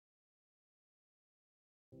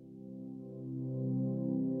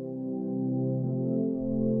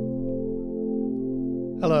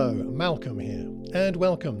Hello, Malcolm here, and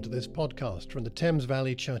welcome to this podcast from the Thames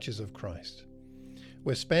Valley Churches of Christ.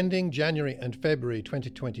 We're spending January and February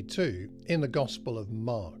 2022 in the Gospel of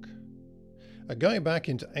Mark. Going back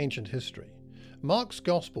into ancient history, Mark's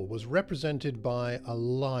Gospel was represented by a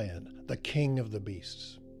lion, the king of the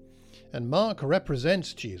beasts. And Mark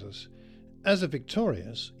represents Jesus as a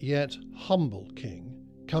victorious yet humble king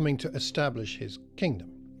coming to establish his kingdom.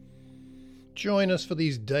 Join us for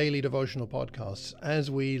these daily devotional podcasts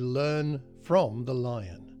as we learn from the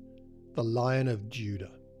Lion of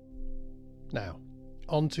Judah. Now,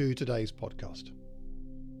 on to today's podcast.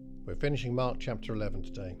 We're finishing Mark chapter 11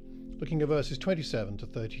 today, looking at verses 27 to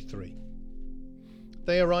 33.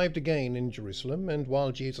 They arrived again in Jerusalem, and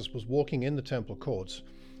while Jesus was walking in the temple courts,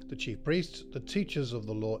 the chief priests, the teachers of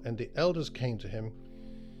the law, and the elders came to him.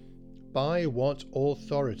 "By what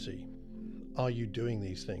authority are you doing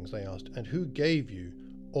these things?" they asked. "And who gave you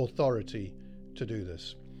authority to do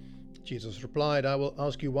this?" Jesus replied, "I will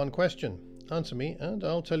ask you one question. Answer me, and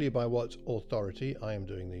I'll tell you by what authority I am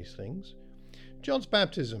doing these things. John's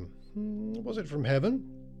baptism, was it from heaven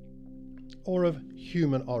or of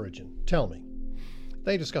human origin? Tell me."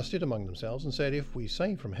 They discussed it among themselves and said, "If we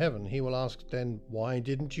say from heaven, he will ask, then why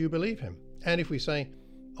didn't you believe him? And if we say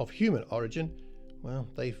of human origin, well,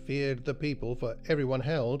 they feared the people, for everyone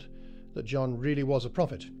held that John really was a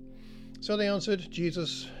prophet." So they answered,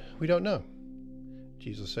 "Jesus, we don't know."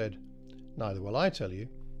 Jesus said, "Neither will I tell you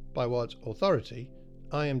by what authority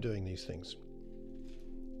I am doing these things."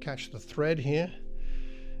 Catch the thread here?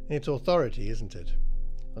 It's authority, isn't it?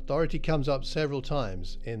 Authority comes up several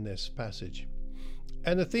times in this passage.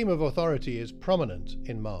 And the theme of authority is prominent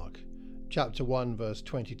in Mark. Chapter 1, verse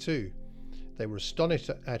 22. They were astonished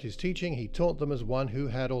at his teaching. He taught them as one who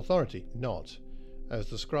had authority, not as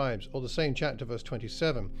the scribes. Or the same chapter, verse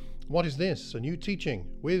 27. "What is this? A new teaching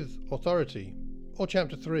with authority." Or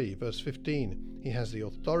chapter 3, verse 15. He has the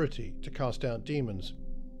authority to cast out demons.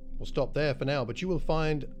 We'll stop there for now, but you will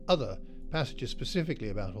find other passages specifically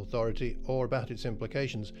about authority or about its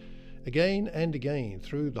implications again and again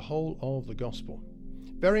through the whole of the gospel.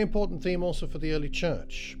 Very important theme also for the early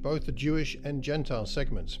church, both the Jewish and Gentile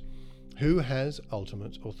segments. Who has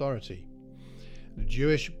ultimate authority? The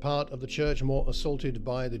Jewish part of the church more assaulted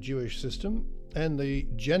by the Jewish system, and the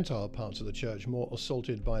Gentile parts of the church more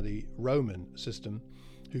assaulted by the Roman system,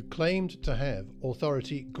 who claimed to have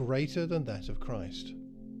authority greater than that of Christ.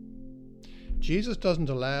 Jesus doesn't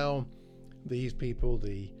allow these people,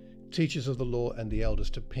 the teachers of the law and the elders,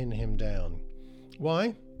 to pin him down.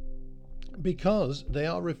 Why? Because they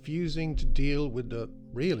are refusing to deal with the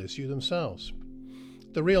real issue themselves.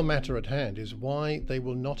 The real matter at hand is why they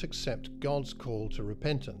will not accept God's call to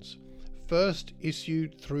repentance, first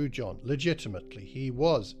issued through John, legitimately. He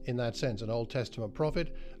was, in that sense, an Old Testament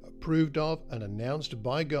prophet, approved of and announced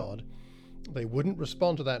by God. They wouldn't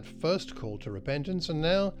respond to that first call to repentance, and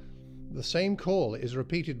now the same call is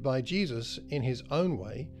repeated by Jesus in his own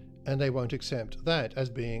way, and they won't accept that as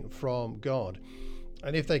being from God.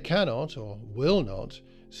 And if they cannot or will not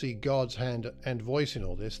see God's hand and voice in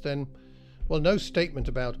all this, then, well, no statement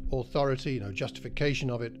about authority, no justification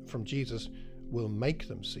of it from Jesus will make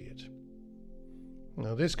them see it.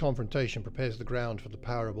 Now, this confrontation prepares the ground for the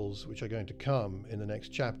parables which are going to come in the next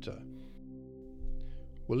chapter.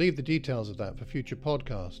 We'll leave the details of that for future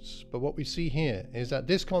podcasts, but what we see here is that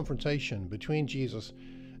this confrontation between Jesus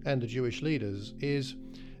and the Jewish leaders is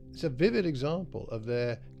a vivid example of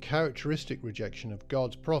their characteristic rejection of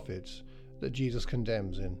God's prophets that Jesus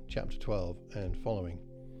condemns in chapter 12 and following.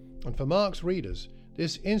 And for Mark's readers,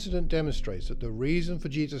 this incident demonstrates that the reason for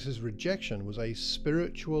Jesus' rejection was a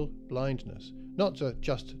spiritual blindness, not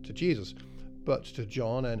just to Jesus, but to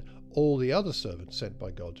John and all the other servants sent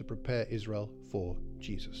by God to prepare Israel for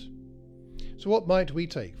Jesus. So what might we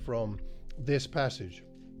take from this passage?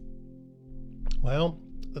 Well,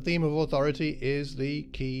 the theme of authority is the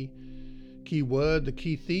key word, the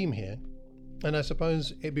key theme here. And I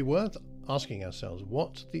suppose it'd be worth asking ourselves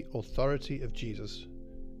what the authority of Jesus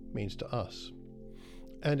means to us.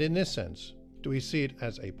 And in this sense, do we see it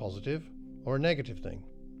as a positive or a negative thing?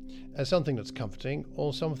 As something that's comforting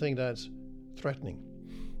or something that's threatening?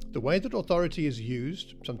 The way that authority is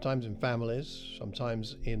used, sometimes in families,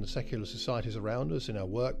 sometimes in the secular societies around us, in our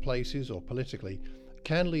workplaces or politically,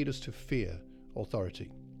 can lead us to fear authority.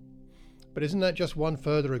 But isn't that just one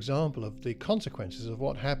further example of the consequences of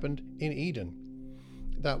what happened in Eden?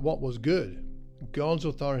 That what was good, God's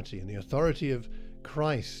authority and the authority of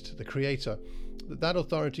Christ, the Creator, that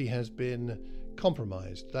authority has been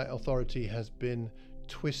compromised. That authority has been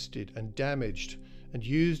twisted and damaged and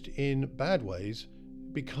used in bad ways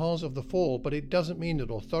because of the fall, but it doesn't mean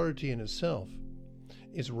that authority in itself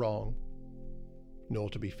is wrong nor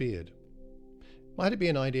to be feared. Might it be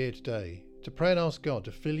an idea today to pray and ask God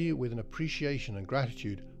to fill you with an appreciation and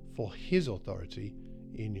gratitude for His authority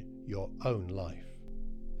in your own life?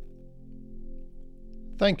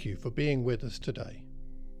 Thank you for being with us today.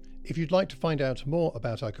 If you'd like to find out more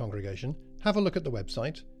about our congregation, have a look at the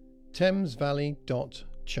website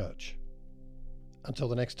thamesvalley.church. Until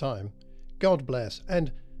the next time, God bless,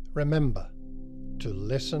 and remember to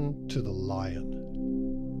listen to the lion.